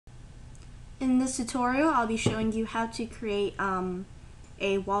In this tutorial, I'll be showing you how to create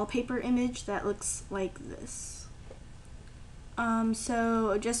a wallpaper image that looks like this.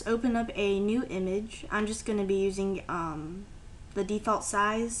 So just open up a new image. I'm just going to be using the default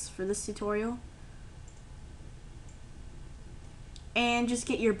size for this tutorial. And just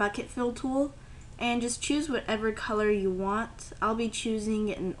get your bucket fill tool and just choose whatever color you want. I'll be choosing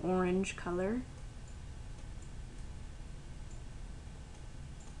an orange color.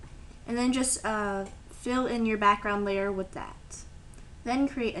 And then just fill in your background layer with that. Then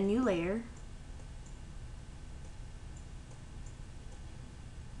create a new layer.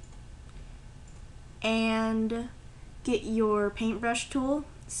 And get your paintbrush tool,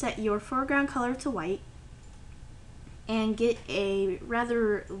 set your foreground color to white, and get a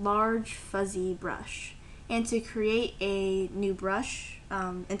rather large fuzzy brush. And to create a new brush,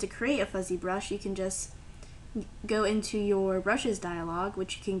 and to create a fuzzy brush, you can just go into your brushes dialog,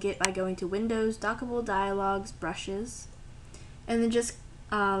 which you can get by going to Windows, Dockable Dialogs, Brushes, and then just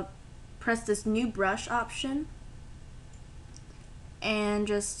press this new brush option and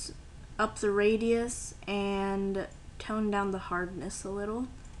just up the radius and tone down the hardness a little.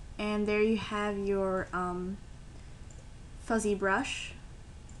 And there you have your fuzzy brush.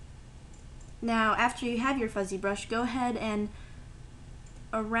 Now after you have your fuzzy brush, go ahead and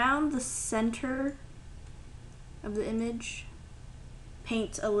around the center of the image,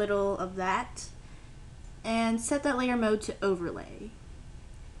 paint a little of that, and set that layer mode to overlay,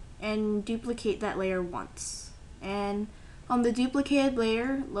 and duplicate that layer once. And on the duplicated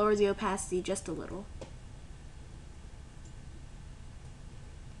layer, lower the opacity just a little.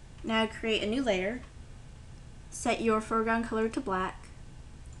 Now create a new layer, set your foreground color to black,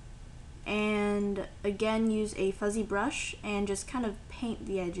 and again use a fuzzy brush and just kind of paint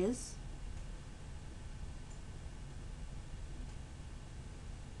the edges.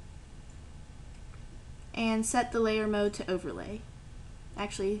 And set the layer mode to overlay.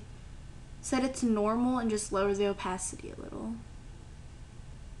 Actually, set it to normal and just lower the opacity a little.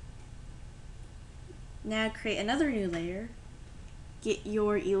 Now create another new layer. Get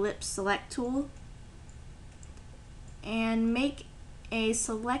your ellipse select tool and make a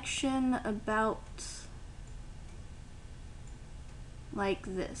selection about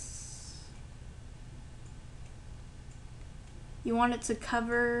like this. You want it to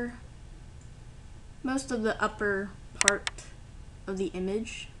cover most of the upper part of the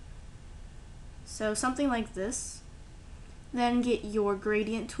image, so something like this. Then get your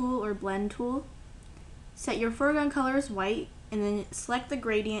gradient tool or blend tool, set your foreground color as white, and then select the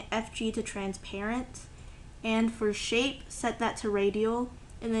gradient FG to transparent, and for shape set that to radial.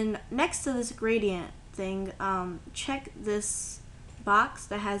 And then next to this gradient thing, check this box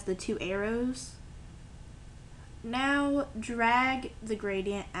that has the two arrows. Now drag the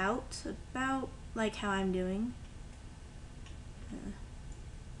gradient out about like how I'm doing.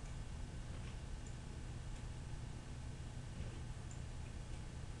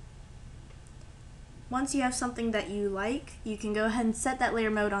 Once you have something that you like, you can go ahead and set that layer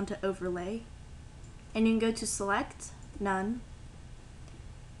mode onto overlay. And you can go to select, none.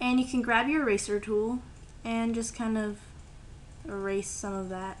 And you can grab your eraser tool and just kind of erase some of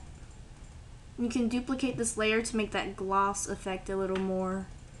that. You can duplicate this layer to make that gloss effect a little more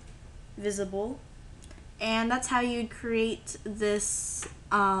visible. And that's how you'd create this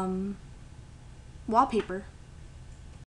wallpaper.